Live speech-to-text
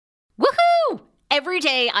Every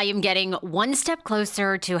day I am getting one step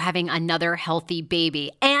closer to having another healthy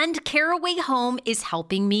baby, and Caraway Home is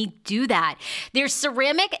helping me do that. Their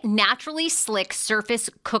ceramic, naturally slick surface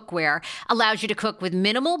cookware allows you to cook with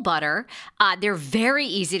minimal butter. They're very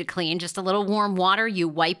easy to clean, just a little warm water, you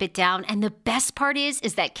wipe it down. And the best part is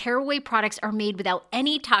that Caraway products are made without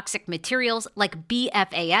any toxic materials like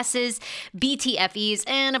BFASs, BTFEs,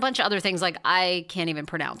 and a bunch of other things like I can't even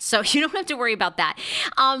pronounce. So you don't have to worry about that.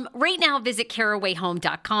 Right now, visit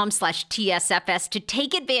carawayhome.com/TSFS to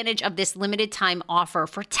take advantage of this limited time offer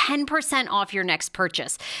for 10% off your next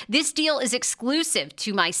purchase. This deal is exclusive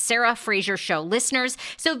to my Sarah Fraser Show listeners.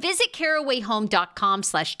 So visit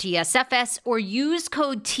carawayhome.com/TSFS or use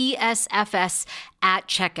code TSFS at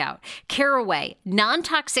checkout. Caraway,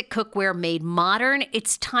 non-toxic cookware made modern.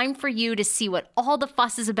 It's time for you to see what all the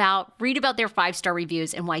fuss is about, read about their 5-star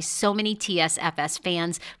reviews, and why so many TSFS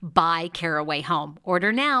fans buy Caraway Home.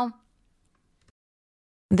 Order now.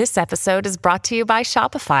 This episode is brought to you by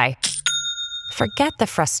Shopify. Forget the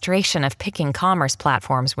frustration of picking commerce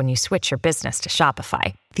platforms when you switch your business to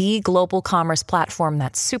Shopify, the global commerce platform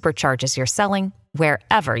that supercharges your selling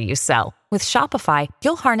wherever you sell. With Shopify,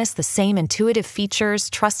 you'll harness the same intuitive features,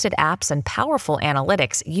 trusted apps, and powerful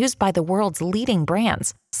analytics used by the world's leading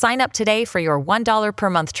brands. Sign up today for your $1 per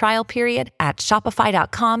month trial period at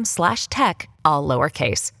shopify.com/tech, all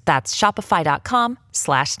lowercase. That's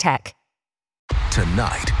shopify.com/tech.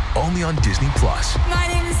 Tonight, only on Disney Plus. My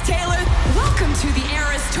name is Taylor. Welcome to the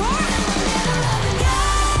Eras Tour.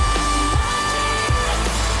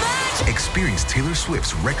 Experience Taylor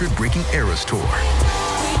Swift's record-breaking Eras Tour.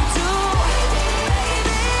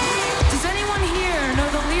 Does anyone here know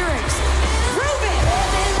the lyrics? Prove it!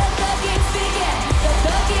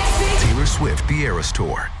 Taylor Swift, the Eras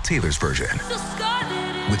Tour, Taylor's version.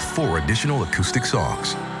 With 4 additional acoustic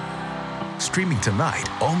songs. Streaming tonight,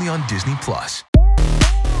 only on Disney Plus.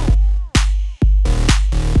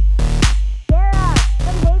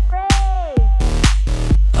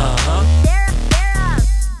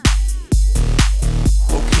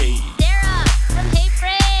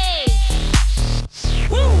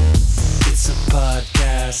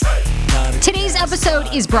 Today's episode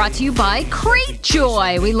is brought to you by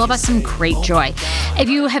Cratejoy. We love us some Cratejoy. If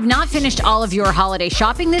you have not finished all of your holiday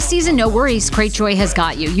shopping this season, no worries, Cratejoy has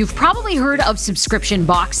got you. You've probably heard of subscription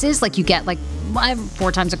boxes, like you get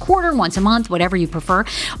 4 times a quarter, once a month, whatever you prefer.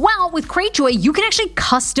 Well, with Cratejoy, you can actually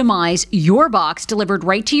customize your box delivered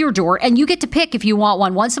right to your door, and you get to pick if you want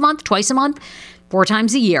one once a month, twice a month, 4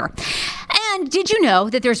 times a year. And did you know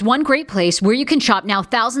that there's one great place where you can shop now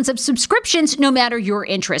thousands of subscriptions no matter your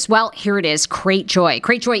interest? Well, here it is, Cratejoy.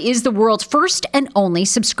 Cratejoy is the world's first and only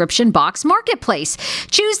subscription box marketplace.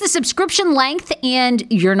 Choose the subscription length and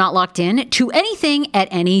you're not locked in to anything at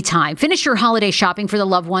any time. Finish your holiday shopping for the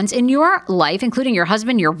loved ones in your life, including your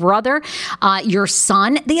husband, your brother, your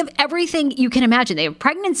son. They have everything you can imagine. They have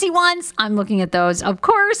pregnancy ones. I'm looking at those, of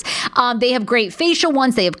course. They have great facial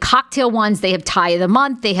ones. They have cocktail ones. They have tie of the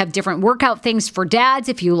month. They have different workout things for dads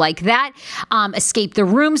if you like that. Escape the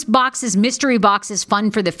rooms boxes, mystery boxes, fun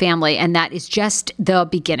for the family. And that is just the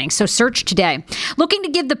beginning. So search today. Looking to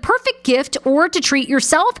give the perfect gift or to treat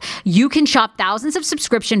yourself? You can shop thousands of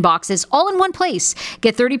subscription boxes all in one place.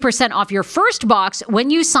 Get 30% off your first box when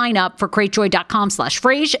you sign up for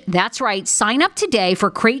cratejoy.com/Frage. That's right. Sign up today for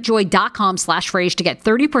cratejoy.com/Frage to get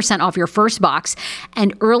 30% off your first box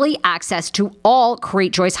and early access to all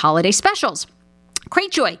Cratejoy's holiday specials.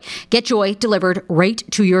 Cratejoy. Get joy delivered right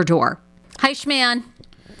to your door. Hi, Schman.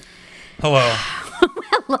 Hello.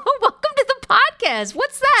 Hello. Welcome to the podcast.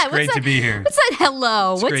 What's that? It's great to be here. What's that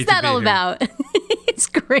hello? It's What's that all about? It's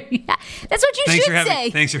great. That's what you should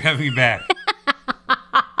say. Thanks for having me back.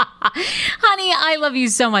 Honey, I love you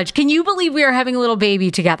so much. Can you believe we are having a little baby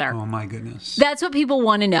together? Oh, my goodness. That's what people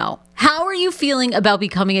want to know. How are you feeling about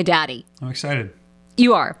becoming a daddy? I'm excited.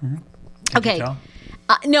 You are? Mm-hmm. Okay.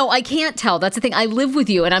 No, I can't tell. That's the thing. I live with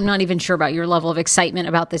you, and I'm not even sure about your level of excitement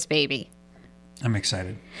about this baby. I'm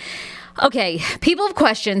excited. Okay, people have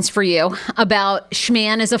questions for you about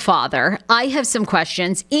Schman as a father. I have some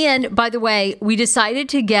questions. And by the way, we decided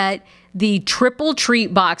to get the triple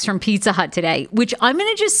treat box from Pizza Hut today, which I'm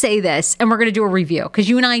going to just say this, and we're going to do a review, because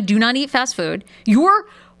you and I do not eat fast food. You're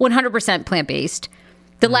 100% plant-based.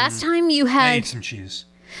 The last time you had... I ate some cheese.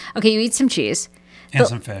 Okay, you eat some cheese. And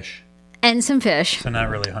some fish. And some fish. So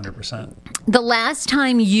not really 100%. The last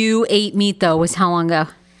time you ate meat, though, was how long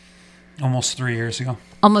ago? Almost 3 years ago.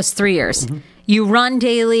 Almost 3 years. Mm-hmm. You run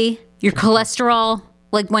daily. Your cholesterol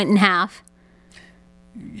went in half.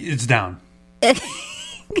 It's down. It's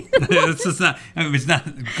not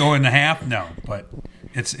going to half, no, but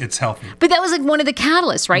It's healthy. But that was like one of the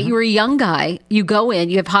catalysts, right? You were a young guy. You go in,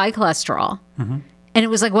 you have high cholesterol. And it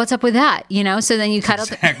was like, what's up with that? So then you cut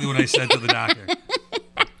out Exactly what I said to the doctor.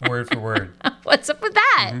 Word for word. what's up with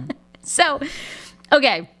that? So,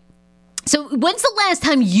 okay. So when's the last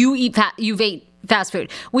time you've ate fast food?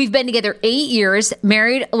 We've been together 8 years,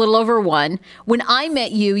 married a little over 1. When I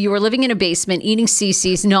met you, you were living in a basement, eating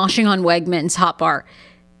CC's, noshing on Wegmans Hot Bar.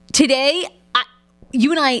 Today,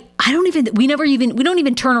 you and I we don't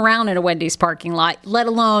even turn around in a Wendy's parking lot, let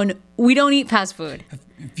alone we don't eat fast food. A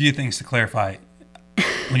few things to clarify.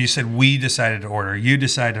 When you said you decided to order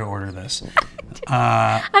this.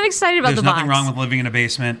 I'm excited about the box. There's nothing wrong with living in a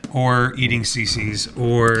basement or eating CC's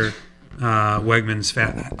or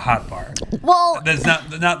Wegmans Hot Bar. Well, that's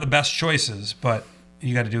not the best choices, but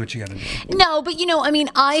you got to do what you got to do. No, but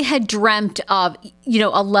I had dreamt of,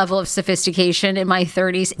 a level of sophistication in my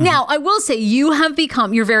 30s. Now, I will say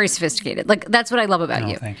you're very sophisticated. Like, that's what I love about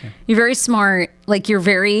you. Thank you. You're very smart. Like, you're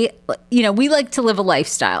very, we like to live a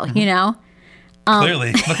lifestyle,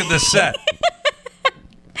 Clearly, look at this set.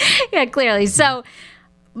 Yeah, clearly. So,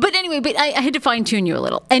 but anyway, I had to fine tune you a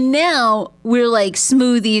little. And now we're like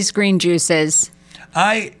smoothies, green juices.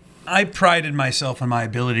 I prided myself on my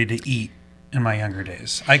ability to eat in my younger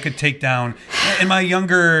days. I could take down, in my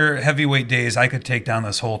younger heavyweight days, I could take down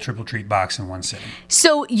this whole Triple Treat box in one sitting.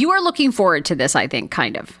 So you are looking forward to this, I think,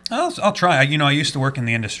 kind of. I'll try. I used to work in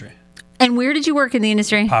the industry. And where did you work in the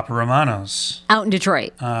industry? Papa Romano's. Out in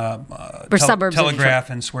Detroit? Or suburbs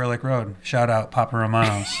Telegraph and Square Lake Road. Shout out Papa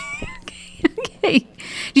Romano's. Okay.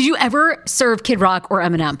 Did you ever serve Kid Rock or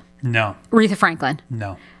Eminem? No. Aretha Franklin?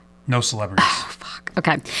 No. No celebrities. Oh, fuck.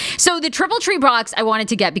 Okay. So the Triple Treat box I wanted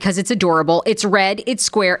to get because it's adorable. It's red. It's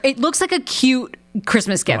square. It looks like a cute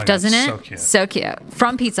Christmas gift, doesn't it? So cute. So cute.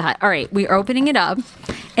 From Pizza Hut. All right. We are opening it up.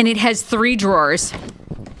 And it has 3 drawers.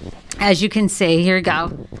 As you can see. Here we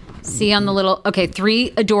go. See on the little... Okay,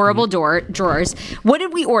 3 adorable drawers. What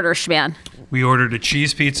did we order, Schman? We ordered a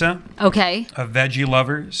cheese pizza. Okay. A veggie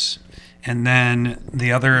lovers. And then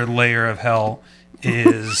the other layer of hell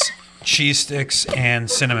is cheese sticks and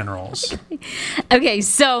cinnamon rolls. Okay,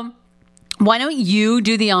 so why don't you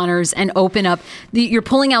do the honors and open up... You're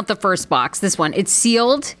pulling out the first box, this one. It's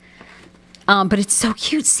sealed, but it's so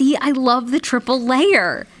cute. See, I love the triple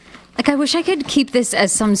layer. Like, I wish I could keep this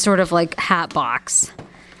as some sort of, like, hat box.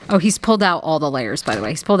 Oh, he's pulled out all the layers, by the way.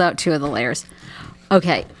 He's pulled out 2 of the layers.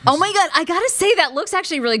 Okay. Oh, my God. I got to say, that looks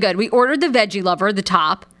actually really good. We ordered the veggie lover, the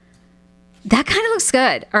top. That kind of looks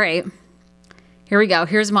good. All right. Here we go.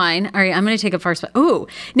 Here's mine. All right. I'm going to take a first bite. Ooh.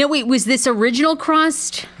 Now, wait. Was this original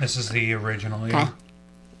crust? This is the original, yeah. Okay.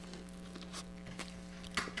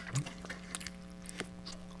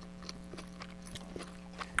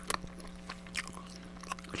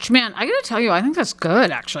 Man, I got to tell you, I think that's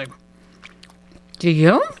good, actually. Do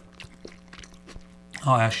you?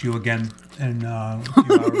 I'll ask you again in a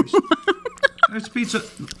few hours. It's pizza.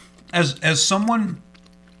 As someone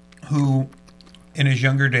who, in his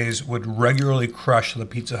younger days, would regularly crush the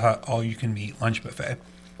Pizza Hut all-you-can-eat lunch buffet.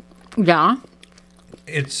 Yeah.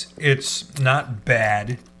 It's not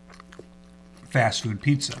bad fast food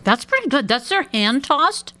pizza. That's pretty good. That's their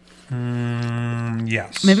hand-tossed?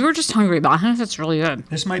 Yes. Maybe we're just hungry, but I think that's really good.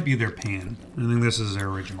 This might be their pan. I think this is their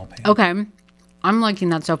original pan. Okay. I'm liking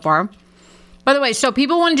that so far. By the way, so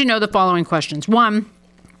people wanted to know the following questions. 1,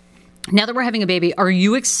 now that we're having a baby, are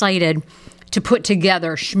you excited to put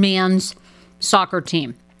together Schman's soccer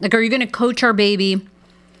team? Like, are you going to coach our baby?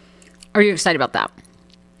 Are you excited about that?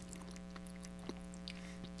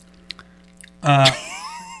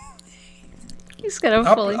 He's going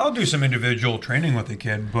to fully... I'll do some individual training with the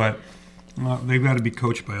kid, but they've got to be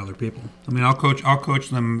coached by other people. I mean, I'll coach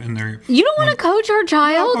them in their... You don't want to coach our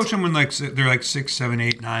child? I'll coach them when they're like 6, 7,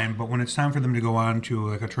 8, 9. But when it's time for them to go on to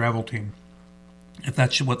like a travel team, if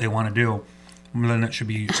that's what they want to do, then it should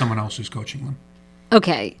be someone else who's coaching them.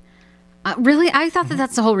 Okay. Really? I thought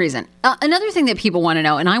that's the whole reason. Another thing that people want to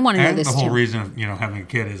know, and I want to know this too. The whole reason of having a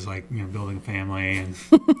kid is like building a family and.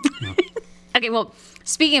 Okay. Well,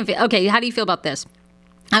 speaking of, okay, how do you feel about this?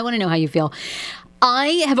 I want to know how you feel.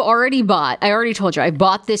 I already told you, I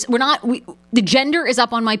bought this. The gender is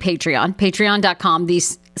up on my Patreon, patreon.com,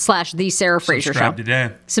 /the Sarah Fraser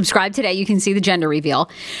Show. Subscribe today. You can see the gender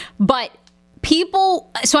reveal. But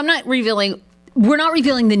we're not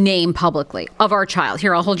revealing the name publicly of our child.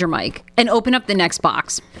 Here, I'll hold your mic and open up the next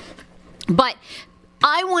box. But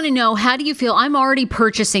I want to know, how do you feel? I'm already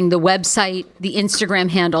purchasing the website, the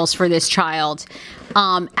Instagram handles for this child.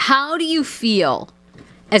 How do you feel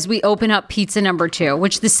as we open up pizza number 2,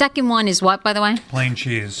 which the second one is what, by the way? Plain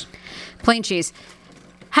cheese. Plain cheese.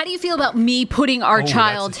 How do you feel about me putting our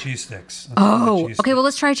child? That's the cheese sticks. Okay. Well,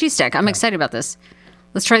 let's try a cheese stick. I'm excited about this.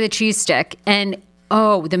 Let's try the cheese stick and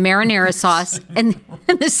the marinara sauce and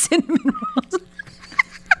the cinnamon rolls.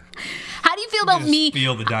 How do you feel about me?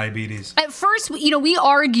 Feel the diabetes. At first, we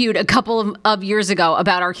argued a couple of years ago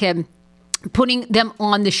about our kid putting them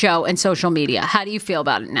on the show and social media. How do you feel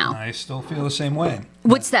about it now? I still feel the same way.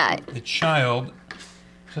 What's that? The child,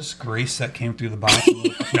 just grease that came through the box.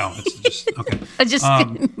 No, it's just okay.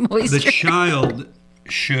 Moisture. The child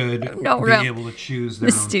should be able to choose their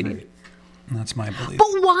own fate. That's my belief. But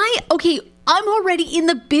why? Okay, I'm already in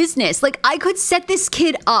the business. Like, I could set this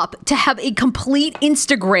kid up to have a complete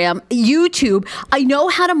Instagram, YouTube. I know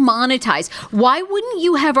how to monetize. Why wouldn't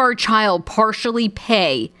you have our child partially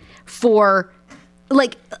pay for,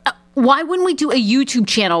 like, why wouldn't we do a YouTube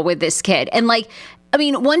channel with this kid? And, like, I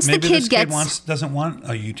mean, once Maybe the kid doesn't want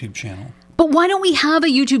a YouTube channel. But why don't we have a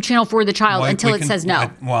YouTube channel for the child until it says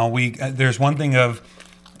no? There's one thing of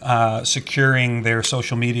securing their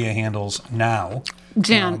social media handles now.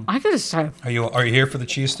 Jan, I gotta say, are you here for the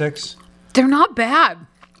cheese sticks? They're not bad.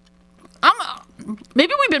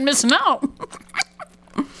 Maybe we've been missing out.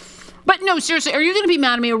 But no, seriously, are you gonna be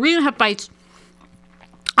mad at me? Are we gonna have fights?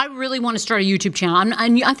 I really want to start a YouTube channel.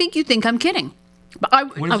 I think you think I'm kidding.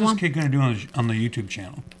 But what is this kid gonna do on the YouTube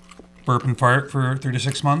channel? Burp and fart for 3 to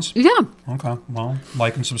 6 months? Yeah. Okay. Well,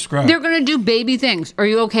 like and subscribe. They're gonna do baby things. Are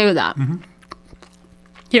you okay with that? Mm-hmm.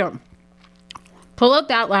 Here. Pull out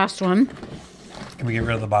that last one. Can we get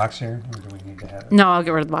rid of the box here? Or do we need to have it? No, I'll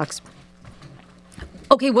get rid of the box.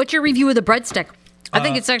 Okay, what's your review of the breadstick? I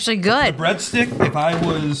think it's actually good. The breadstick, if I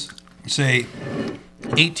was, say,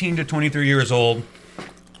 18 to 23 years old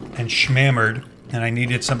and schmammered, and I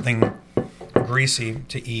needed something greasy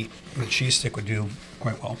to eat, the cheese stick would do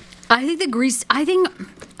quite well. I think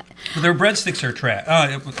Their breadsticks are trash.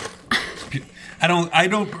 I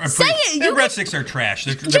don't. Say it. Their breadsticks are trash.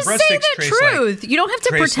 The just breadsticks say the truth. You don't have to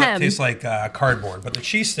pretend. Taste like cardboard, but the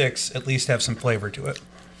cheese sticks at least have some flavor to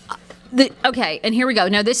it. Okay, and here we go.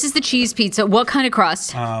 Now this is the cheese pizza. What kind of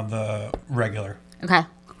crust? The regular. Okay.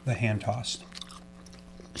 The hand tossed.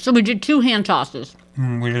 So we did 2 hand tosses.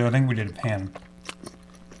 I think we did a pan.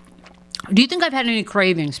 Do you think I've had any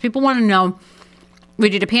cravings? People want to know. We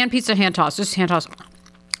did a pan pizza, hand toss. This is hand toss.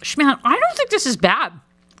 Man, I don't think this is bad.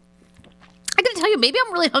 I gotta tell you, maybe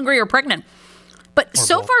I'm really hungry or pregnant. But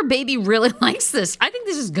so far, baby really likes this. I think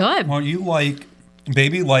this is good. Well,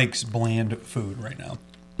 baby likes bland food right now.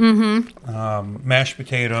 Mm-hmm. Mashed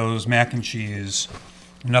potatoes, mac and cheese,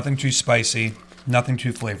 nothing too spicy, nothing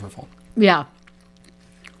too flavorful. Yeah.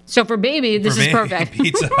 So for baby, this is perfect.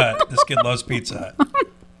 Pizza Hut. This kid loves Pizza Hut.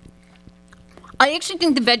 I actually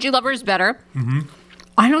think the veggie lover is better. Mm-hmm.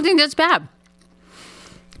 I don't think that's bad.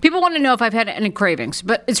 People want to know if I've had any cravings,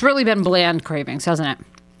 but it's really been bland cravings, hasn't it?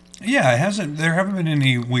 Yeah, it hasn't. There haven't been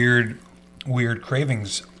any weird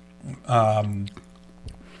cravings. Not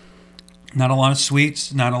a lot of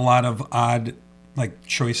sweets, not a lot of odd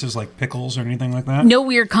choices like pickles or anything like that. No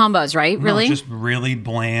weird combos, right? No, really? Just really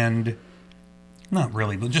bland. Not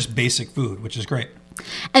really, but just basic food, which is great.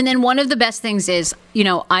 And then one of the best things is,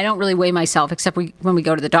 I don't really weigh myself except when we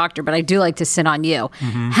go to the doctor, but I do like to sit on you.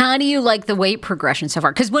 Mm-hmm. How do you like the weight progression so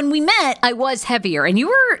far? Because when we met, I was heavier, and you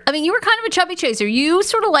were kind of a chubby chaser. You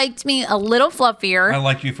sort of liked me a little fluffier. I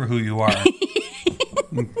like you for who you are.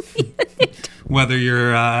 Whether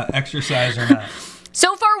you're exercise or not.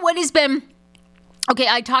 So far, what has been... Okay,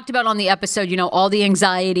 I talked about on the episode, all the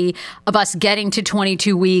anxiety of us getting to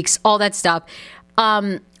 22 weeks, all that stuff.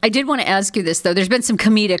 I did want to ask you this, though. There's been some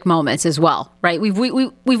comedic moments as well, right? We've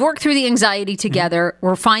worked through the anxiety together. Mm-hmm.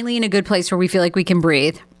 We're finally in a good place where we feel like we can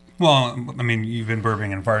breathe. Well, I mean, you've been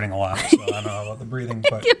burping and farting a lot, so I don't know about the breathing.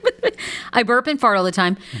 But I burp and fart all the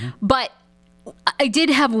time. Mm-hmm. But I did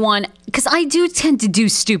have one, because I do tend to do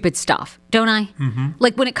stupid stuff, don't I? Mm-hmm.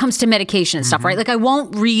 Like when it comes to medication and stuff, right? Like I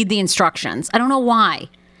won't read the instructions. I don't know why.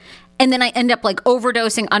 And then I end up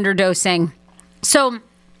overdosing, underdosing. So...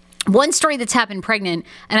 one story that's happened pregnant,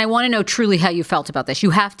 and I want to know truly how you felt about this.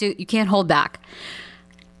 You can't hold back.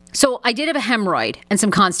 So I did have a hemorrhoid and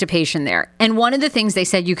some constipation there. And one of the things they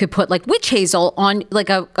said you could put witch hazel on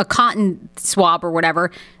a cotton swab or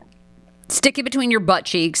whatever, stick it between your butt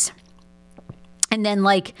cheeks. And then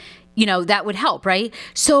that would help, right?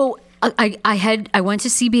 So I went to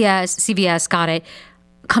CVS, got it.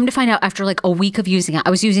 Come to find out, after a week of using it, I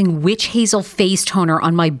was using witch hazel face toner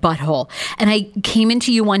on my butthole. And I came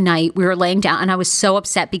into you one night, we were laying down, and I was so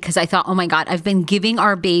upset because I thought, oh my God, I've been giving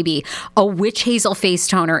our baby a witch hazel face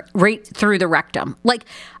toner right through the rectum.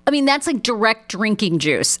 That's direct drinking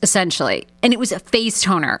juice, essentially. And it was a face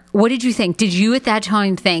toner. What did you think? Did you at that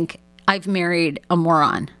time think I've married a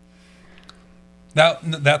moron.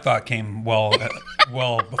 That thought came well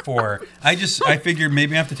before. I figured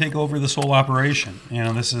maybe I have to take over this whole operation.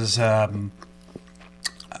 This is I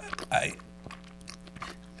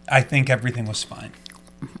think everything was fine.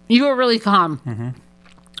 You were really calm. Mm-hmm.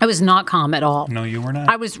 I was not calm at all. No, you were not.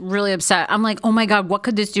 I was really upset. I'm like, oh my God, what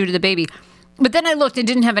could this do to the baby? But then I looked, it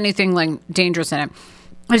didn't have anything like dangerous in it.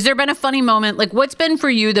 Has there been a funny moment? Like, what's been for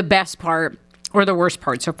you the best part or the worst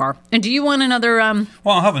part so far? And do you want another? Well,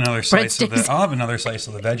 I'll have another slice of the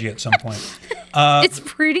veggie at some point. It's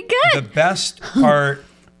pretty good. The best part,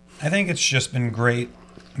 I think it's just been great.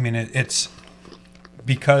 I mean, it's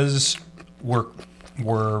because we're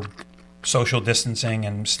social distancing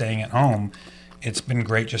and staying at home. It's been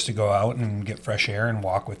great just to go out and get fresh air and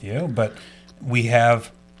walk with you. But we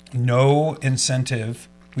have no incentive.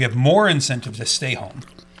 We have more incentive to stay home.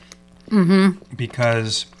 Mm-hmm.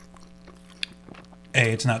 Because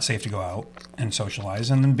A, it's not safe to go out and socialize.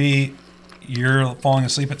 And then B, you're falling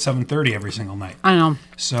asleep at 7:30 every single night. I know.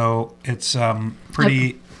 So it's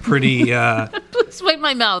pretty Please wipe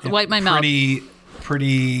my mouth.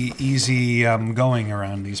 Pretty easy going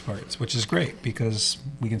around these parts, which is great because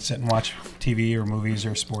we can sit and watch TV or movies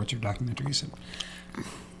or sports or documentaries and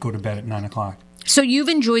go to bed at 9:00. So you've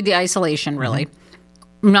enjoyed the isolation, really.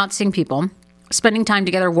 Mm-hmm. Not seeing people, spending time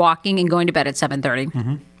together, walking, and going to bed at 7:30.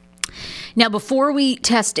 Mm-hmm. Now, before we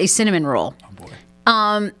test a cinnamon roll,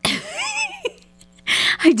 I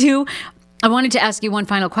wanted to ask you one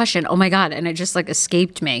final question. Oh my God, and it just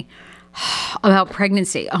escaped me. About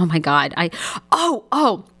pregnancy. Oh my God.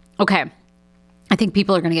 Okay. I think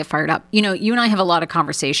people are going to get fired up. You and I have a lot of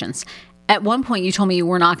conversations. At one point, you told me you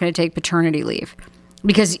were not going to take paternity leave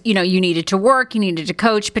because, you needed to work, you needed to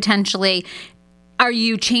coach potentially. Are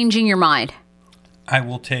you changing your mind? I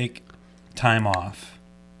will take time off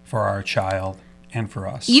for our child and for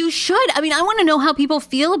us. You should. I mean, I want to know how people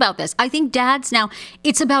feel about this. I think dads now,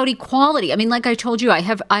 it's about equality. I mean, like I told you, I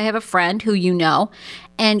have a friend who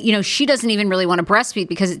and she doesn't even really want to breastfeed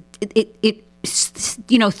because it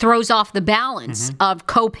throws off the balance of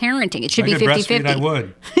co-parenting. It should be 50-50. I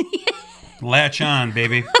would. Latch on,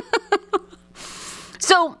 baby.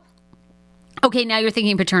 So, okay, now you're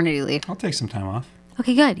thinking paternity leave. I'll take some time off.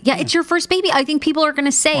 Okay, good. Yeah, it's your first baby. I think people are going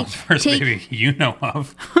to say. Well, it's the first baby you know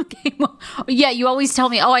of. Okay, well, yeah, you always tell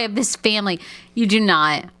me, I have this family. You do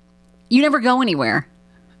not. You never go anywhere.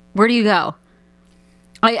 Where do you go?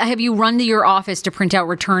 I have you run to your office to print out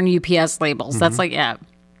return UPS labels. Mm-hmm. That's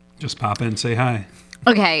Just pop in and say hi.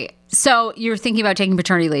 Okay, so you're thinking about taking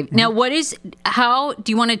paternity leave. Mm-hmm. Now, how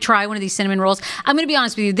do you want to try one of these cinnamon rolls? I'm going to be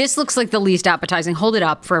honest with you. This looks like the least appetizing. Hold it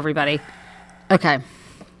up for everybody. Okay.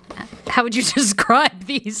 How would you describe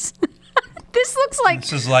these? This looks like...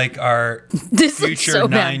 This is like our future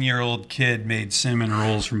 9-year-old kid made cinnamon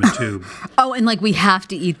rolls from a tube. Oh, and we have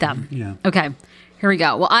to eat them. Yeah. Okay, here we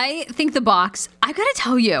go. Well, I think the box... I got to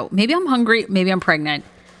tell you, maybe I'm hungry, maybe I'm pregnant.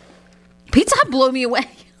 Pizza Hut blow me away.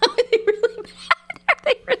 Are they really bad? Are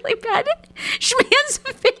they really bad? Schman's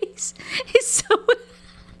face is so...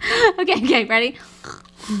 Okay, ready?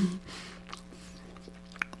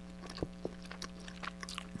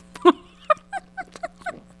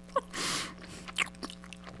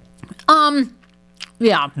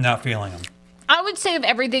 Yeah. Not feeling them. I would say of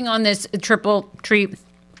everything on this triple treat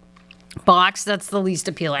box, that's the least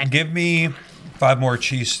appealing. Give me 5 more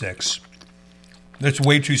cheese sticks. That's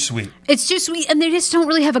way too sweet. It's too sweet, and they just don't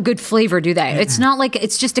really have a good flavor, do they? Mm-mm. It's not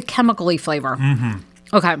it's just a chemically flavor. Mm-hmm.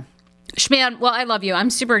 Okay. Schman, well, I love you. I'm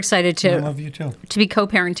super excited I love you too. To be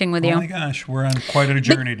co-parenting with you. Oh my gosh, we're on quite a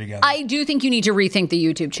journey together. I do think you need to rethink the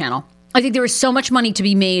YouTube channel. I think there is so much money to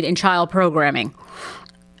be made in child programming.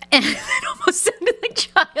 And it almost sounded like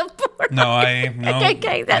child porn. No.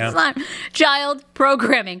 Okay, that's not child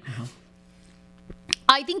programming. Mm-hmm.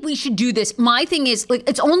 I think we should do this. My thing is,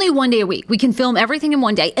 it's only one day a week. We can film everything in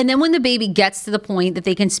one day. And then when the baby gets to the point that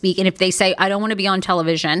they can speak, and if they say, I don't want to be on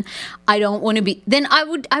television, I don't want to be, then I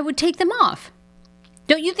would take them off.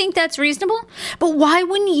 Don't you think that's reasonable? But why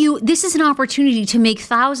wouldn't you? This is an opportunity to make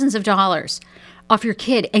thousands of dollars off your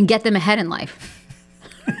kid and get them ahead in life.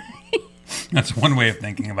 That's one way of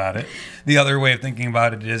thinking about it. The other way of thinking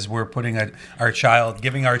about it is we're putting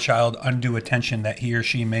giving our child undue attention that he or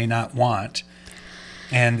she may not want,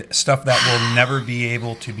 and stuff that will never be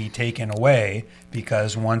able to be taken away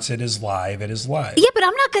because once it is live, it is live. Yeah, but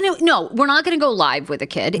we're not going to go live with a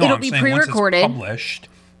kid. No, It'll be pre-recorded. Once it's published,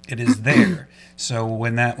 it is there. So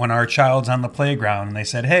when our child's on the playground and they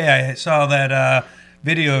said, hey, I saw that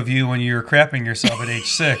video of you when you were crapping yourself at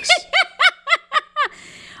age 6.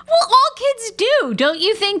 Well, all kids do. Don't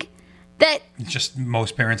you think that... It's just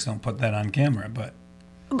most parents don't put that on camera, but...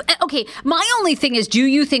 Okay, my only thing is, do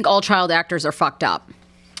you think all child actors are fucked up?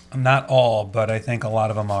 Not all, but I think a lot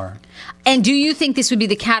of them are. And do you think this would be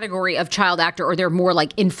the category of child actor, or they're more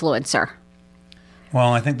like influencer?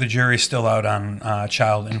 Well, I think the jury's still out on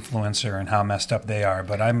child influencer and how messed up they are,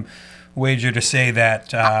 but I'm wager to say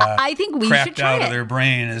that I think we should cracked try out it. of their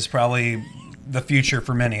brain is probably the future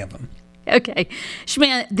for many of them. Okay.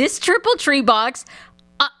 Schman, this triple tree box,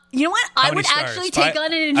 you know what? I How would many stars? actually take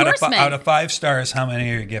on an Out endorsement. of 5 stars, how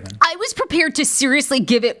many are you giving? I was prepared to seriously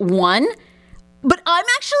give it 1, but I'm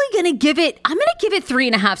actually going to give it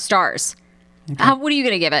 3.5 stars. Okay. What are you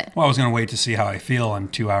going to give it? Well, I was going to wait to see how I feel in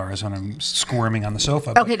 2 hours when I'm squirming on the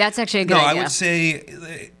sofa. Okay, that's actually a good idea. I would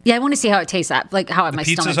say... Yeah, I want to see how it tastes, like how my stomach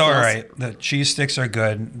feels. The pizza's all right. The cheese sticks are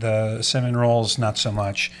good. The cinnamon rolls, not so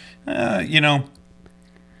much.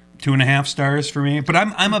 2.5 stars for me. But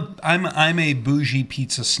I'm a bougie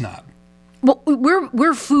pizza snob. Well,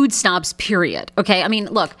 we're food snobs, period. Okay, I mean,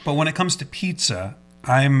 look. But when it comes to pizza,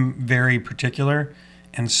 I'm very particular,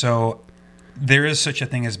 and so there is such a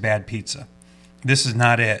thing as bad pizza. This is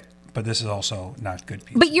not it, but this is also not good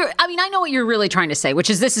pizza. But I know what you're really trying to say, which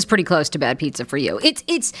is this is pretty close to bad pizza for you.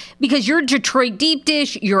 It's because you're Detroit deep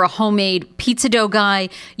dish, you're a homemade pizza dough guy,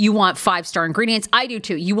 you want 5-star ingredients. I do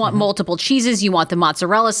too. You want multiple cheeses, you want the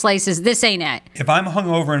mozzarella slices. This ain't it. If I'm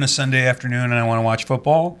hungover on a Sunday afternoon and I want to watch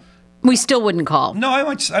football, we still wouldn't call. No,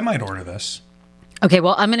 I might order this. Okay,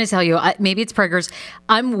 well, I'm going to tell you, maybe it's Prager's.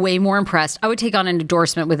 I'm way more impressed. I would take on an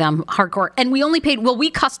endorsement with them, hardcore. And we only paid,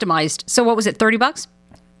 we customized. So what was it, $30?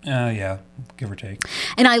 Yeah, give or take.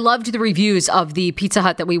 And I loved the reviews of the Pizza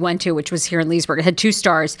Hut that we went to, which was here in Leesburg. It had 2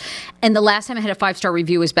 stars. And the last time I had a 5-star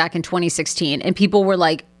review was back in 2016. And people were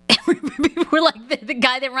like, the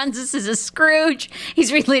guy that runs this is a Scrooge.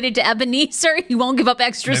 He's related to Ebenezer. He won't give up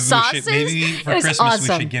extra sauces. Maybe for Christmas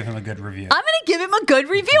awesome. we should give him a good review. I'm going to give him a good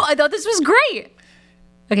review. I thought this was great.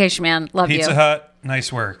 Okay, Schman, love you. Pizza Hut,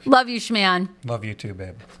 nice work. Love you, Schman. Love you too,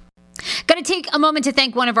 babe. Got to take a moment to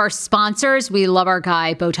thank one of our sponsors. We love our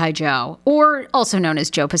guy, Bowtie Joe, or also known as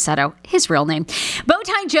Joe Pacetto, his real name.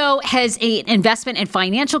 Bowtie Joe has an investment and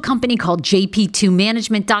financial company called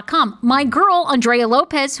JP2Management.com. My girl, Andrea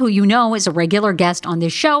Lopez, who you know is a regular guest on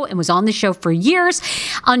this show and was on the show for years,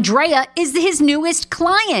 Andrea is his newest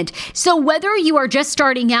client. So whether you are just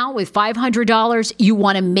starting out with $500, you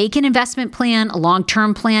want to make an investment plan, a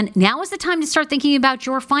long-term plan, now is the time to start thinking about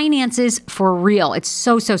your finances for real. It's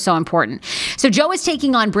so important. So Joe is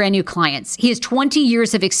taking on brand new clients. He has 20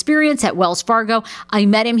 years of experience at Wells Fargo. I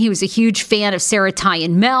met him. He was a huge fan of Sarah, Ty,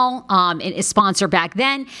 and Mel, and a sponsor back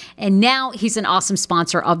then. And now he's an awesome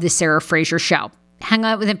sponsor of the Sarah Fraser Show. Hang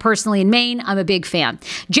out with him personally in Maine. I'm a big fan.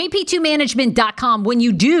 JP2Management.com. When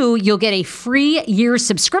you do, you'll get a free year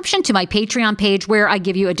subscription to my Patreon page where I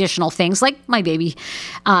give you additional things like my baby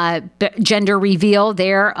gender reveal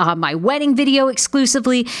there, my wedding video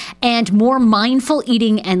exclusively, and more mindful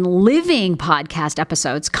eating and living podcast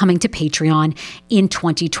episodes coming to Patreon in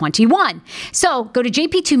 2021. So go to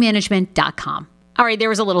JP2Management.com. All right, there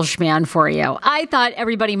was a little schman for you. I thought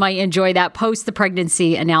everybody might enjoy that post the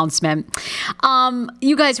pregnancy announcement.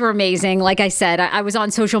 You guys were amazing. Like I said, I was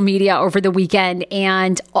on social media over the weekend,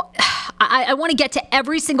 and I want to get to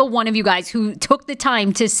every single one of you guys who took the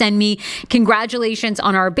time to send me congratulations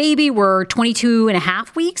on our baby. We're 22 and a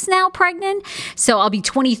half weeks now pregnant, so I'll be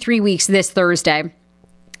 23 weeks this Thursday.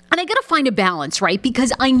 And I got to find a balance, right?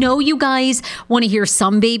 Because I know you guys want to hear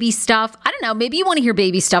some baby stuff. I don't know, maybe you want to hear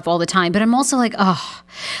baby stuff all the time, but I'm also like,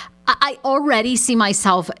 I already see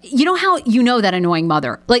myself, you know how you know that annoying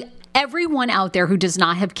mother? Like everyone out there who does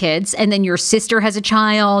not have kids, and then your sister has a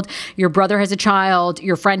child, your brother has a child,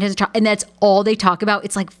 your friend has a child, and that's all they talk about.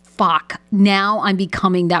 It's like, fuck, now I'm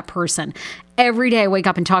becoming that person. Every day I wake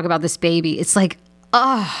up and talk about this baby. It's like,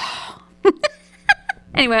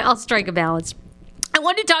 Anyway, I'll strike a balance. I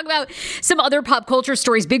wanted to talk about some other pop culture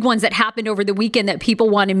stories, big ones that happened over the weekend that people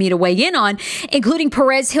wanted me to weigh in on, including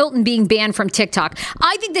Perez Hilton being banned from TikTok.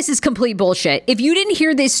 I think this is complete bullshit. If you didn't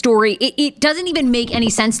hear this story, it doesn't even make any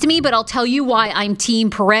sense to me, but I'll tell you why I'm Team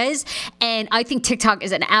Perez, and I think TikTok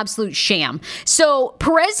is an absolute sham. So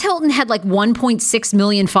Perez Hilton had like 1.6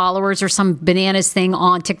 million followers or some bananas thing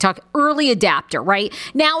on TikTok, early adapter, right?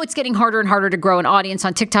 Now it's getting harder and harder to grow an audience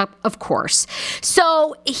on TikTok, of course.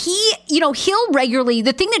 So he'll regularly,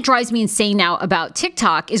 the thing that drives me insane now about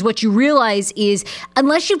TikTok is what you realize is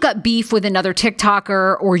unless you've got beef with another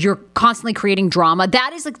TikToker or you're constantly creating drama,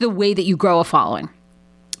 that is like the way that you grow a following.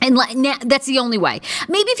 And that's the only way.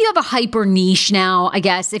 Maybe if you have a hyper niche now, I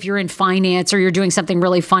guess, if you're in finance or you're doing something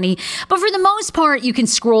really funny. But for the most part, you can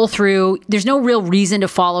scroll through. There's no real reason to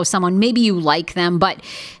follow someone. Maybe you like them, but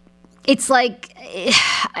it's like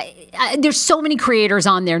there's so many creators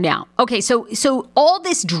on there now. Okay, so all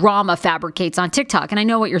this drama fabricates on TikTok, and I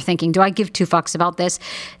know what you're thinking. Do I give two fucks about this?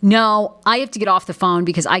 No, I have to get off the phone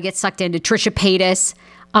because I get sucked into Trisha Paytas.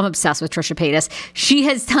 I'm obsessed with Trisha Paytas. She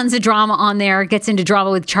has tons of drama on there, gets into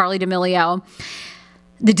drama with Charli D'Amelio.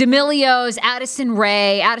 The D'Amelios, Addison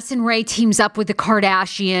Rae teams up with the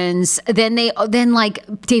Kardashians. Then like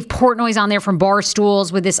Dave Portnoy's on there from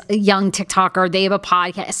Barstools with this young TikToker. They have a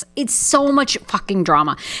podcast. It's so much fucking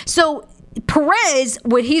drama. So Perez,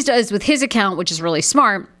 what he does with his account, which is really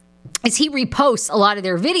smart, is he reposts a lot of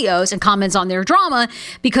their videos and comments on their drama,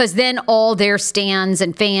 because then all their stans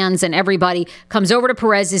and fans and everybody comes over to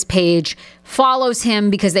Perez's page, follows him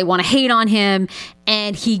because they want to hate on him,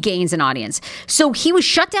 and he gains an audience. So he was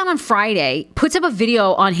shut down on Friday, puts up a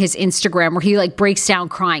video on his Instagram where he like breaks down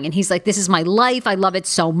crying, and he's like, this is my life. I love it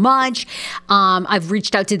so much. I've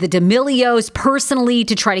reached out to the D'Amelios personally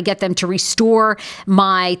to try to get them to restore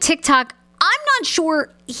my TikTok. I'm not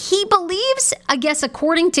sure he believes, I guess,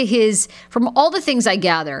 according to his, from all the things I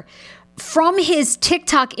gather, from his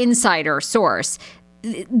TikTok insider source,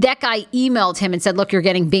 that guy emailed him and said, look, you're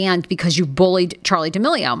getting banned because you bullied Charli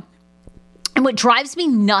D'Amelio. And what drives me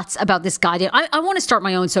nuts about this goddamn, I want to start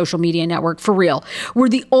my own social media network for real, where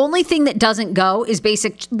the only thing that doesn't go is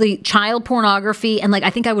basically child pornography. And like, I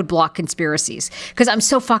think I would block conspiracies because I'm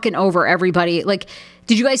so fucking over everybody. Like,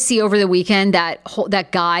 did you guys see over the weekend that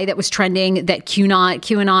guy that was trending that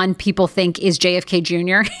QAnon people think is JFK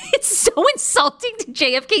Jr.? It's so insulting to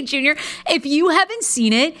JFK Jr. If you haven't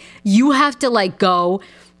seen it, you have to like go,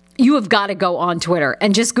 you have got to go on Twitter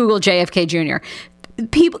and just Google JFK Jr.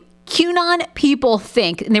 QAnon people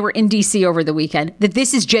think, and they were in DC over the weekend, that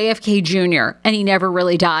this is JFK Jr. and he never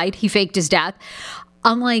really died. He faked his death.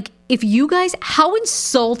 I'm like, if you guys, how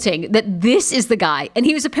insulting that this is the guy. And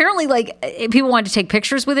he was apparently like, people wanted to take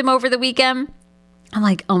pictures with him over the weekend. I'm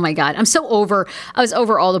like, oh my God, I was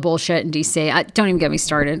over all the bullshit in DC. Don't even get me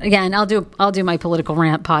started. Again, I'll do my political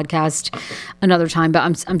rant podcast another time,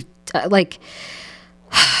 but I'm like,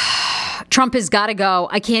 Trump has got to go.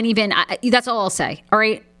 I can't even, that's all I'll say. All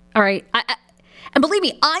right. And believe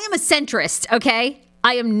me, I am a centrist. Okay.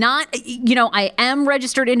 I am not, I am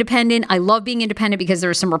registered independent. I love being independent because there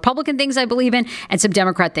are some Republican things I believe in and some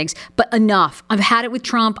Democrat things, but enough. I've had it with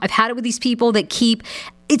Trump. I've had it with these people that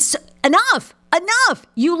it's enough.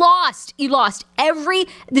 You lost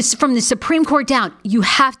this from the Supreme Court down. You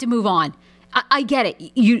have to move on. I get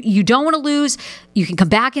it. You don't want to lose. You can come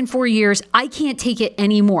back in 4 years. I can't take it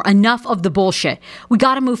anymore. Enough of the bullshit. We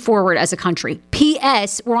got to move forward as a country.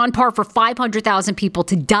 P.S. We're on par for 500,000 people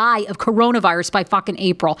to die of coronavirus by fucking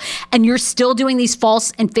April. And you're still doing these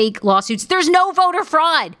false and fake lawsuits. There's no voter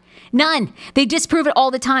fraud. None. They disprove it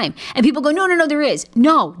all the time. And people go, no, there is.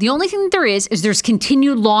 No, the only thing that there is there's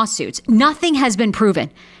continued lawsuits. Nothing has been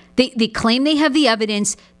proven. They claim they have the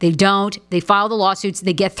evidence. They don't. They file the lawsuits.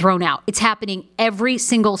 They get thrown out. It's happening every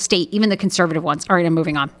single state, even the conservative ones. All right, I'm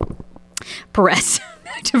moving on. Perez.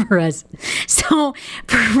 Back to Perez. So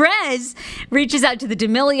Perez reaches out to the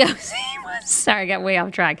D'Amelios. Sorry, I got way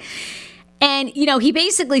off track. And, he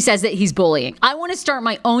basically says that he's bullying. I want to start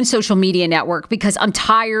my own social media network because I'm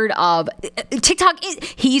tired of TikTok.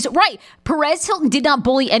 He's right. Perez Hilton did not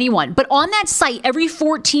bully anyone. But on that site, every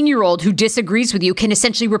 14-year-old who disagrees with you can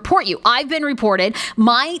essentially report you. I've been reported.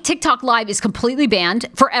 My TikTok live is completely banned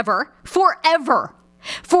forever. For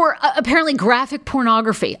apparently graphic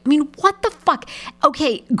pornography. I mean, what the fuck?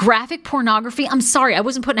 Okay, graphic pornography. I'm sorry. I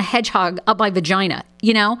wasn't putting a hedgehog up my vagina,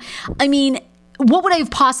 I mean, what would I have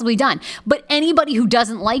possibly done? But anybody who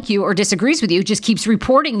doesn't like you or disagrees with you just keeps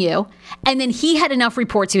reporting you. And then he had enough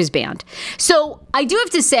reports, he was banned. So I do have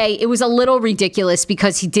to say it was a little ridiculous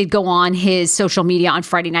because he did go on his social media on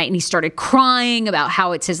Friday night and he started crying about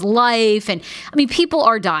how it's his life. And I mean, people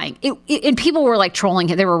are dying. And people were like trolling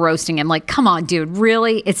him. They were roasting him like, come on, dude,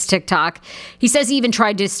 really? It's TikTok. He says he even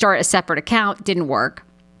tried to start a separate account. Didn't work.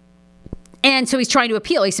 And so he's trying to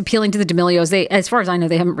appeal. He's appealing to the D'Amelios. As far as I know,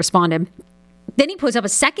 they haven't responded. Then he puts up a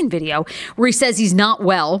second video where he says he's not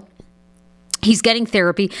well. He's getting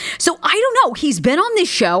therapy. So I don't know. He's been on this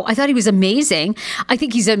show. I thought he was amazing. I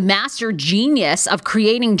think he's a master genius of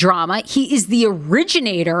creating drama. He is the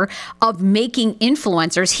originator of making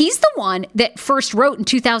influencers. He's the one that first wrote in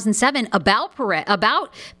 2007 about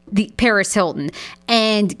Paris Hilton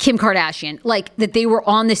and Kim Kardashian, like that they were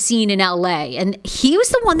on the scene in LA. And he was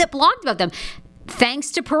the one that blogged about them.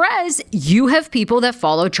 thanks to Perez, you have people that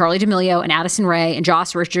follow Charli D'Amelio and Addison Rae and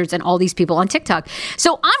Josh Richards and all these people on TikTok.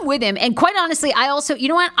 So I'm with him. And quite honestly, I also, you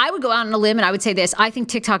know what? I would go out on a limb and I would say this. I think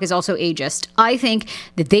TikTok is also ageist. I think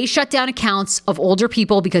that they shut down accounts of older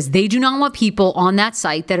people because they do not want people on that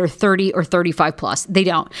site that are 30 or 35 plus. They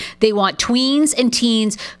don't. They want tweens and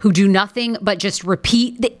teens who do nothing but just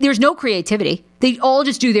repeat. There's no creativity. They all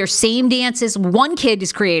just do their same dances. One kid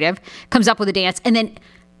is creative, comes up with a dance, and then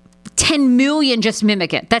 10 million just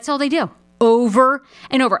mimic it. That's all they do over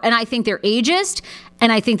and over. And I think they're ageist.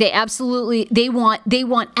 And I think they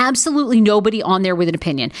want absolutely nobody on there with an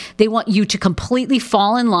opinion. They want you to completely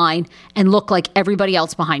fall in line and look like everybody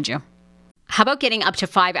else behind you. How about getting up to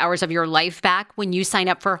 5 hours of your life back when you sign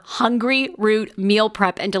up for Hungry Root meal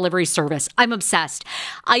prep and delivery service? I'm obsessed.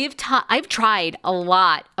 I've tried a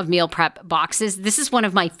lot of meal prep boxes. This is one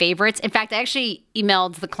of my favorites. In fact, I actually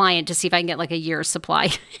emailed the client to see if I can get like a year's supply.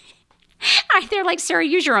 They're like, Sarah,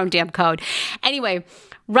 use your own damn code. Anyway,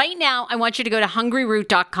 right now, I want you to go to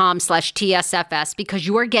hungryroot.com/TSFS because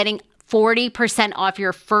you are getting 40% off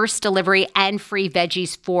your first delivery and free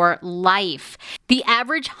veggies for life. The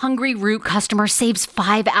average Hungry Root customer saves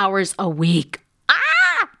 5 hours a week.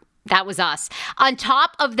 That was us. On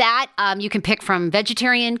top of that, you can pick from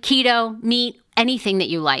vegetarian, keto, meat, anything that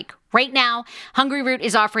you like. Right now, Hungry Root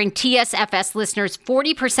is offering TSFS listeners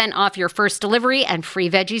 40% off your first delivery and free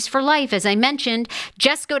veggies for life. As I mentioned,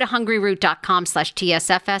 just go to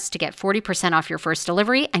hungryroot.com/TSFS to get 40% off your first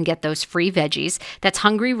delivery and get those free veggies. That's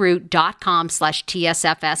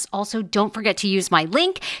hungryroot.com/TSFS. Also, don't forget to use my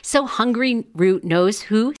link so Hungry Root knows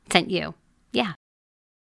who sent you. Yeah.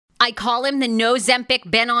 I call him the No-Zempic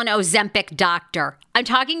been on Ozempic doctor. I'm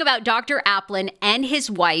talking about Dr. Aplin and his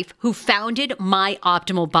wife who founded My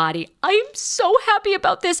Optimal Body. I am so happy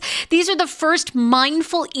about this. These are the first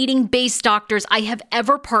mindful eating-based doctors I have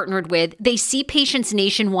ever partnered with. They see patients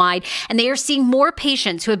nationwide, and they are seeing more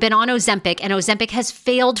patients who have been on Ozempic, and Ozempic has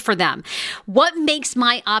failed for them. What makes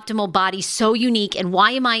My Optimal Body so unique, and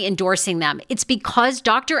why am I endorsing them? It's because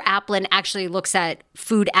Dr. Aplin actually looks at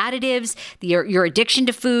food additives, your addiction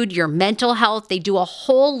to food, your mental health. They do a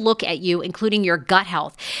whole look at you, including your gut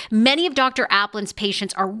health. Many of Dr. Aplin's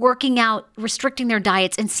patients are working out, restricting their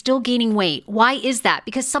diets, and still gaining weight. Why is that?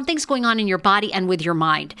 Because something's going on in your body and with your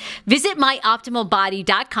mind. Visit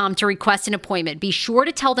myoptimalbody.com to request an appointment. Be sure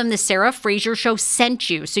to tell them the Sarah Fraser Show sent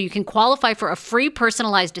you so you can qualify for a free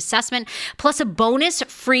personalized assessment plus a bonus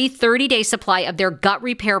free 30-day supply of their gut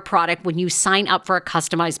repair product when you sign up for a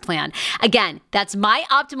customized plan. Again, that's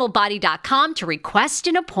myoptimalbody.com to request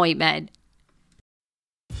an appointment.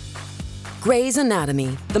 Grey's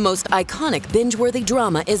Anatomy, the most iconic binge-worthy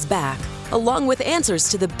drama, is back, along with answers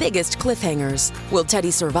to the biggest cliffhangers. Will Teddy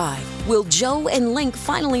survive? Will Joe and Link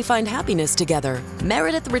finally find happiness together?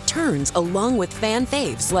 Meredith returns along with fan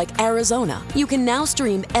faves like Arizona. You can now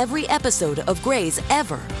stream every episode of Grey's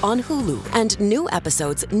ever on Hulu and new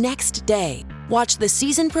episodes next day. Watch the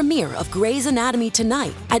season premiere of Grey's Anatomy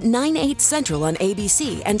tonight at 9/8 Central on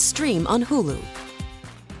ABC and stream on Hulu.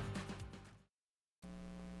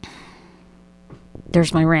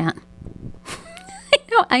 There's my rant.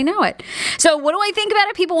 I know it. So what do I think about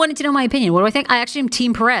it? People wanted to know my opinion. What do I think? I actually am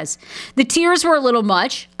Team Perez. The tears were a little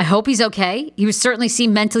much. I hope he's okay. He was certainly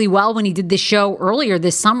seemed mentally well when he did this show earlier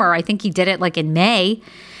this summer. I think he did it like in May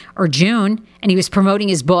or June, and he was promoting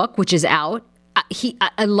his book, which is out.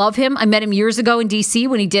 I love him. I met him years ago in DC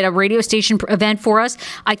when he did a radio station event for us.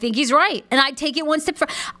 I think he's right. And I'd take it one step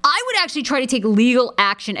further. I would actually try to take legal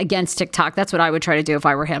action against TikTok. That's what I would try to do if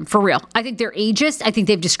I were him. For real. I think they're ageist. I think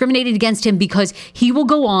they've discriminated against him because he will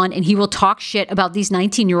go on and he will talk shit about these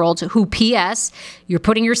 19-year-olds who, P.S., you're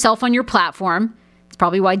putting yourself on your platform. It's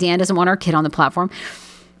probably why Dan doesn't want our kid on the platform.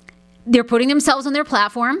 They're putting themselves on their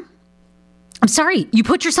platform. I'm sorry, you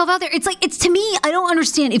put yourself out there. It's to me, I don't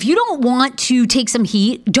understand. If you don't want to take some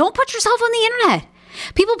heat, don't put yourself on the internet.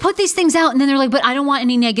 People put these things out and then they're like, but I don't want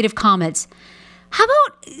any negative comments. How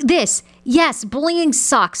about this? Yes, bullying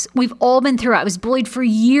sucks. We've all been through it. I was bullied for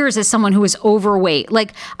years as someone who was overweight.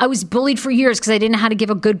 Like, I was bullied for years because I didn't know how to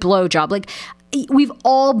give a good blowjob. Like, we've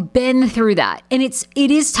all been through that. And it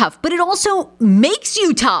is tough, but it also makes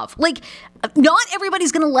you tough. Like, not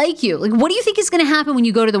everybody's going to like you. Like, what do you think is going to happen when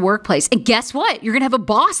you go to the workplace? And guess what? You're going to have a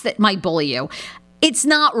boss that might bully you. It's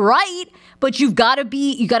not right, but you got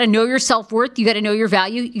to know your self-worth. You got to know your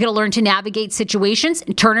value. You got to learn to navigate situations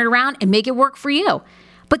and turn it around and make it work for you.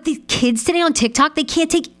 But the kids today on TikTok, they can't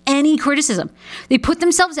take any criticism. They put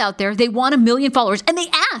themselves out there. They want 1 million followers and they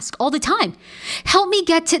ask all the time,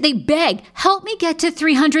 they beg, help me get to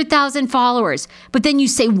 300,000 followers. But then you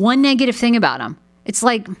say one negative thing about them. It's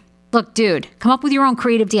like, look, dude, come up with your own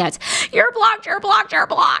creative dance. You're blocked, you're blocked, you're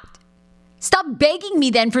blocked. Stop begging me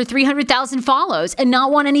then for 300,000 follows and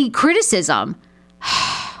not want any criticism.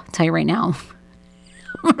 I'll tell you right now,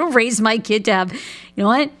 I'm going to raise my kid to have, you know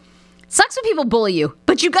what? It sucks when people bully you,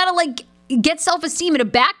 but you got to like get self-esteem and a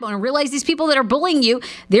backbone and realize these people that are bullying you,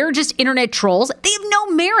 they're just internet trolls. They have no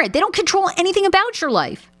merit. They don't control anything about your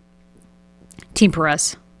life. Team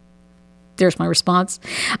Perez. There's my response.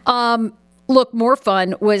 Look, more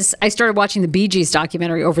fun was I started watching the Bee Gees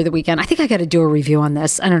documentary over the weekend. I think I got to do a review on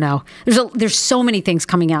this. I don't know. There's so many things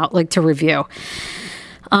coming out like to review.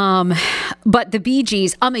 But the Bee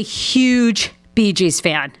Gees, I'm a huge Bee Gees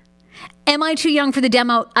fan. Am I too young for the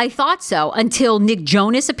demo? I thought so until Nick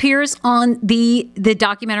Jonas appears on the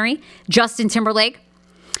documentary. Justin Timberlake.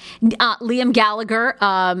 Liam Gallagher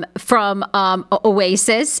from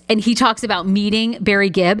Oasis. And he talks about meeting Barry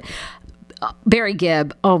Gibb. Barry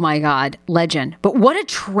Gibb, oh my God, legend. But what a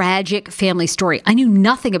tragic family story. I knew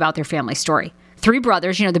nothing about their family story. 3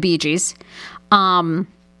 brothers, the Bee Gees. Robin,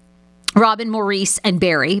 Maurice, and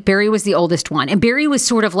Barry. Barry was the oldest one. And Barry was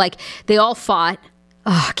sort of like, they all fought.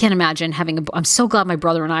 Oh, I can't imagine I'm so glad my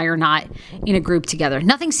brother and I are not in a group together.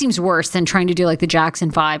 Nothing seems worse than trying to do like the Jackson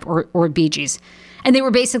 5 or Bee Gees. And they were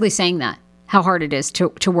basically saying that, how hard it is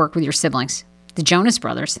to work with your siblings. The Jonas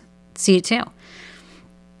Brothers see it too.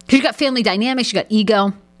 Because you got family dynamics, you got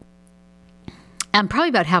ego. I'm probably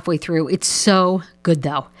about halfway through. It's so good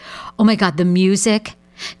though. Oh my God, the music.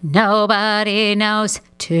 Nobody knows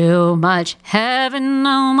too much. Heaven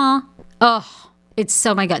no more. Oh, it's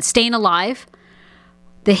so, my God. Staying Alive.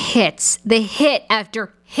 The hits. The hit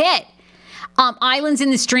after hit. Islands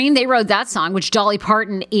in the Stream, they wrote that song, which Dolly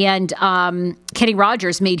Parton and Kenny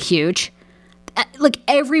Rogers made huge. Like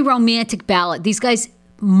every romantic ballad, these guys,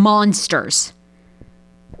 monsters.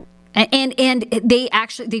 And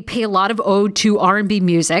they pay a lot of ode to R&B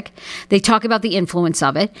music. They talk about the influence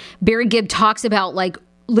of it. Barry Gibb talks about like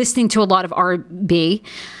listening to a lot of R&B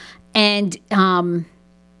and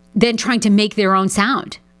then trying to make their own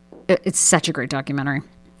sound. It's such a great documentary.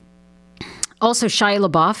 Also, Shia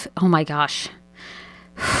LaBeouf. Oh my gosh,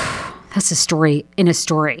 that's a story in a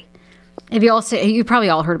story. You probably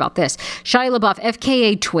all heard about this. Shia LaBeouf,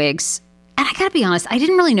 FKA Twigs. And I gotta be honest, I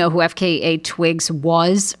didn't really know who FKA Twigs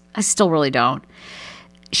was. I still really don't.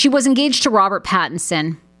 She was engaged to Robert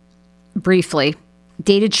Pattinson briefly,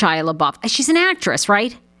 dated Shia LaBeouf. She's an actress,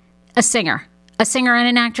 right? A singer and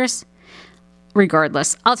an actress.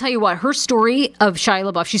 Regardless, I'll tell you what, her story of Shia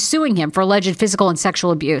LaBeouf, she's suing him for alleged physical and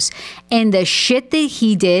sexual abuse. And the shit that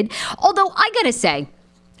he did, although I gotta say,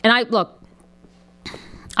 and I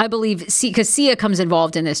believe, because Sia comes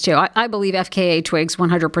involved in this too. I believe FKA Twigs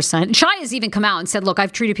 100%. Shia has even come out and said, look,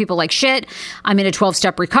 I've treated people like shit. I'm in a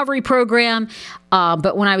 12-step recovery program.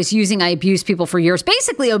 But when I was using, I abused people for years.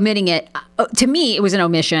 Basically omitting it. To me, it was an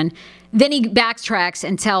omission. Then he backtracks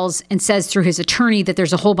and says through his attorney that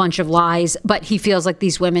there's a whole bunch of lies, but he feels like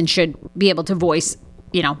these women should be able to voice,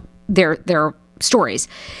 their stories.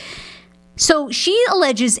 So she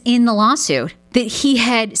alleges in the lawsuit that he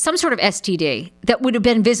had some sort of STD that would have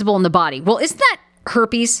been visible in the body. Well, isn't that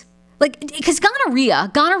herpes? Like, because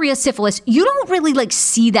gonorrhea, syphilis, you don't really like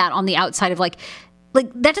see that on the outside of like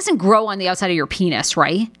that doesn't grow on the outside of your penis,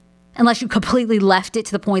 right? Unless you completely left it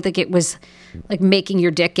to the point that it was like making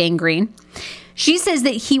your dick gangrene. She says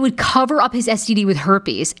that he would cover up his STD with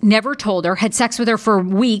herpes, never told her, had sex with her for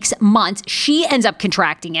weeks, months. She ends up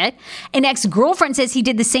contracting it. An ex-girlfriend says he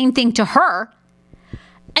did the same thing to her.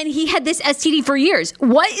 And he had this STD for years.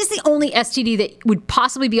 What is the only STD that would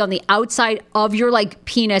possibly be on the outside of your like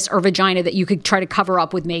penis or vagina that you could try to cover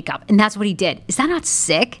up with makeup? And that's what he did. Is that not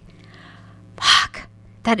sick? Fuck.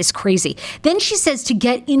 That is crazy. Then she says to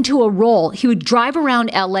get into a role, he would drive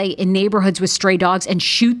around LA in neighborhoods with stray dogs and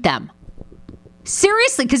shoot them.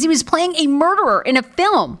 Seriously, because he was playing a murderer in a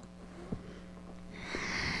film.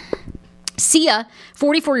 Sia,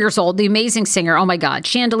 44 years old, the amazing singer, oh my God,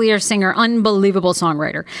 chandelier singer, unbelievable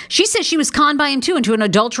songwriter. She says she was conned by him too into an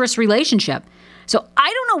adulterous relationship. So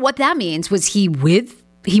I don't know what that means. Was he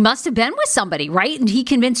must have been with somebody, right? And he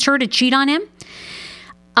convinced her to cheat on him.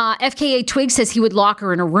 FKA Twigs says he would lock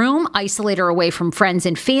her in a room, isolate her away from friends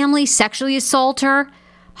and family, sexually assault her.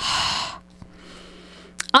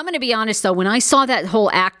 I'm going to be honest, though. When I saw that whole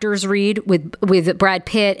actors read with Brad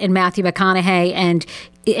Pitt and Matthew McConaughey and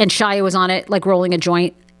Shia was on it, like rolling a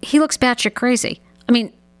joint, he looks batshit crazy. I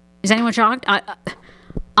mean, is anyone shocked?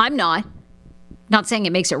 I'm not. Not saying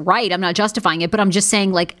it makes it right. I'm not justifying it, but I'm just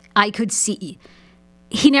saying, like, I could see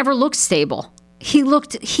he never looked stable.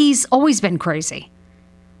 He's always been crazy.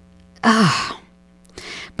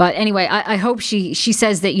 But anyway, I hope she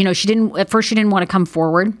says that, she didn't want to come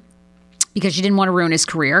forward. because she didn't want to ruin his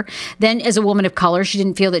career. Then as a woman of color, she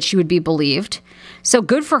didn't feel that she would be believed. So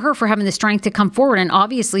good for her for having the strength to come forward. And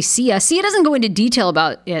obviously Sia doesn't go into detail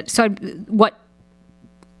about it. So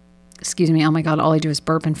excuse me, oh my God, all I do is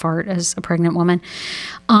burp and fart as a pregnant woman.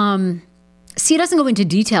 Sia doesn't go into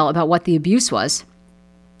detail about what the abuse was,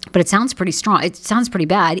 but it sounds pretty strong. It sounds pretty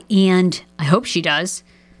bad. And I hope she does.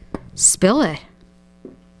 Spill it.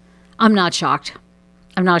 I'm not shocked.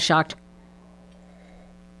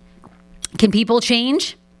 Can people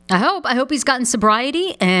change? I hope he's gotten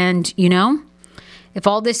sobriety, and, if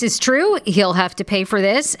all this is true, he'll have to pay for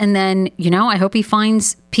this. And then, I hope he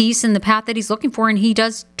finds peace in the path that he's looking for and he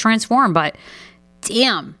does transform. But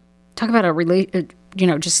damn, talk about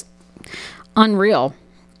just unreal.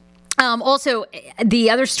 Also, the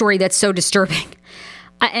other story that's so disturbing,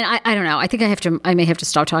 I don't know. I think I may have to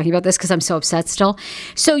stop talking about this because I'm so upset still.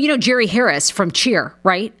 So, Jerry Harris from Cheer,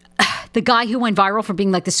 right? The guy who went viral for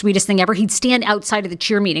being like the sweetest thing ever. He'd stand outside of the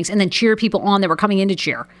cheer meetings and then cheer people on that were coming into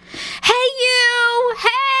cheer. Hey, you!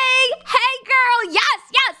 Hey, girl!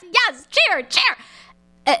 Yes! Cheer!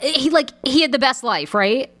 He had the best life,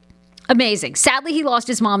 right? Amazing. Sadly, he lost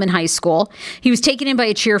his mom in high school. He was taken in by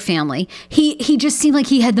a cheer family. He just seemed like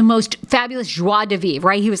he had the most fabulous joie de vivre,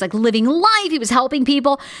 right? He was like living life. He was helping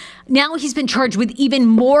people. Now he's been charged with even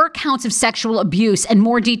more counts of sexual abuse and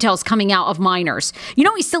more details coming out of minors.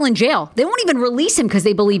 He's still in jail. They won't even release him because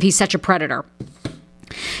they believe he's such a predator.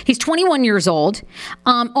 He's 21 years old.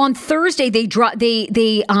 On Thursday, they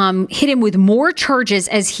hit him with more charges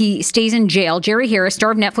as he stays in jail. Jerry Harris,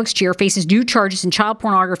 star of Netflix Cheer, faces new charges in child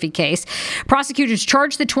pornography case. Prosecutors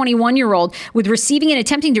charged the 21-year-old with receiving and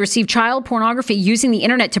attempting to receive child pornography using the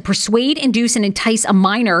internet to persuade, induce, and entice a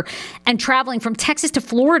minor, and traveling from Texas to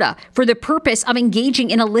Florida for the purpose of engaging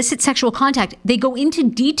in illicit sexual contact. They go into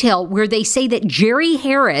detail where they say that Jerry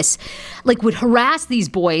Harris would harass these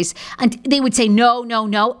boys, and they would say no.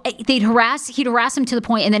 He'd harass him to the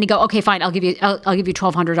point, and then he'd go, okay, fine, I'll give you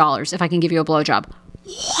 $1,200 if I can give you a blowjob.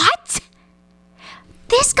 What?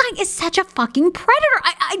 This guy is such a fucking predator.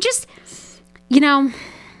 I just,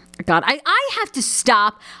 God, I have to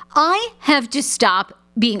stop. I have to stop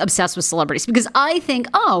being obsessed with celebrities because I think,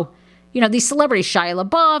 these celebrities, Shia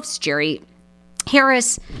LaBeouf, Jerry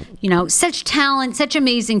Harris, such talent, such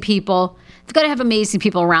amazing people. They've got to have amazing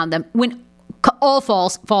people around them. When all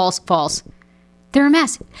false. They're a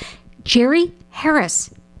mess. Jerry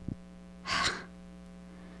Harris.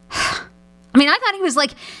 I thought he was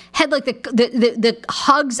had the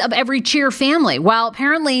hugs of every cheer family. Well,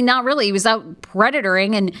 apparently not really. He was out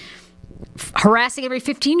predatoring and harassing every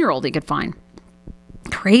 15-year-old he could find.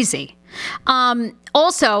 Crazy.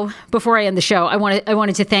 Also, before I end the show, I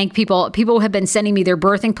wanted to thank people. People have been sending me their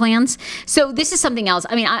birthing plans. So this is something else.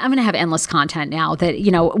 I'm going to have endless content now that,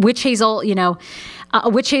 witch hazel, a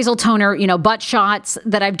witch hazel toner, butt shots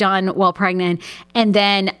that I've done while pregnant. And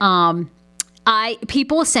then,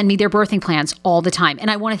 people send me their birthing plans all the time.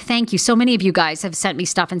 And I want to thank you. So many of you guys have sent me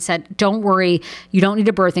stuff and said, don't worry, you don't need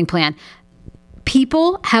a birthing plan.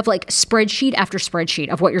 People have spreadsheet after spreadsheet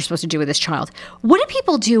of what you're supposed to do with this child. What did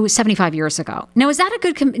people do 75 years ago? Now, is that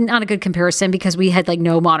not a good comparison because we had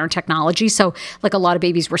no modern technology. So a lot of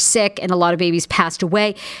babies were sick and a lot of babies passed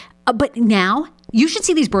away. But now you should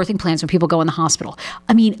see these birthing plans when people go in the hospital.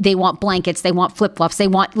 They want blankets, they want flip-flops, they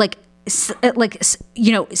want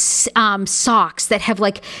socks that have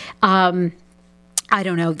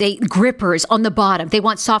they grippers on the bottom. They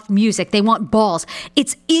want soft music. They want balls.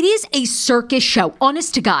 It is a circus show.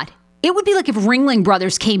 Honest to God. It would be like if Ringling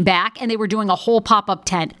Brothers came back and they were doing a whole pop-up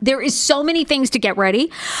tent. There is so many things to get ready.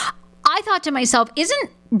 I thought to myself, isn't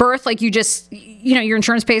birth you just, your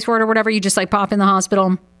insurance pays for it or whatever. You just pop in the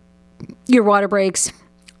hospital. Your water breaks.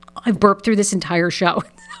 I've burped through this entire show.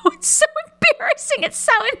 It's so embarrassing. It's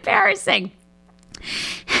so embarrassing.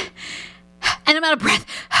 And I'm out of breath.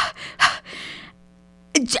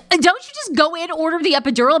 Don't you just go in, order the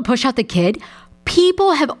epidural, and push out the kid?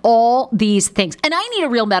 People have all these things. And I need a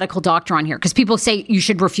real medical doctor on here because people say you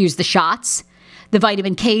should refuse the shots, the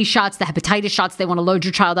vitamin K shots, the hepatitis shots. They want to load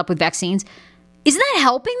your child up with vaccines. Isn't that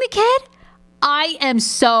helping the kid? I am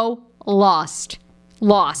so lost.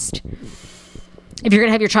 If you're going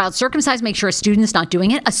to have your child circumcised, make sure a student's not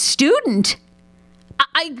doing it. A student?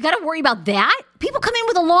 I got to worry about that. People come in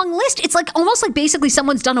with a long list. It's almost like basically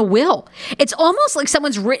someone's done a will. It's almost like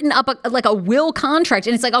someone's written up a will contract.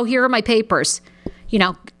 And it's here are my papers.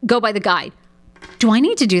 Go by the guide. Do I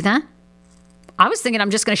need to do that? I was thinking I'm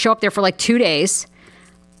just going to show up there for 2 days.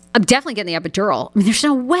 I'm definitely getting the epidural. There's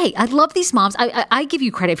no way. I love these moms. I give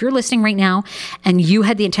you credit. If you're listening right now and you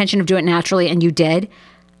had the intention of doing it naturally and you did,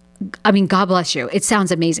 I mean, God bless you. It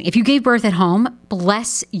sounds amazing. If you gave birth at home,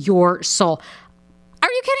 bless your soul. Are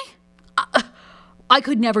you kidding? I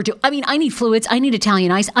could never do. I mean, I need fluids. I need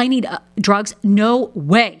Italian ice. I need drugs. No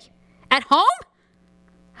way. At home?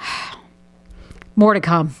 More to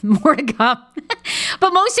come. More to come.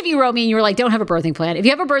 But most of you wrote me and you were like, don't have a birthing plan. If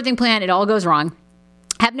you have a birthing plan, it all goes wrong.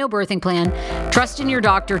 Have no birthing plan. Trust in your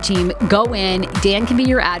doctor team. Go in. Dan can be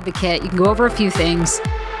your advocate. You can go over a few things.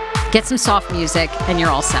 Get some soft music, and you're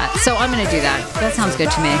all set. So I'm going to do that. That sounds good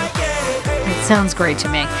to me. It sounds great to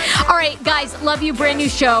me. All right, guys, love you. Brand new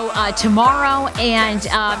show tomorrow. And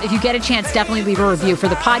if you get a chance, definitely leave a review for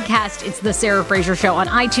the podcast. It's The Sarah Fraser Show on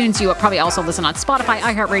iTunes. You probably also listen on Spotify,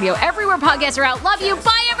 iHeartRadio, everywhere podcasts are out. Love you.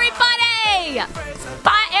 Bye, everybody.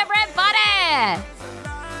 Bye, everybody.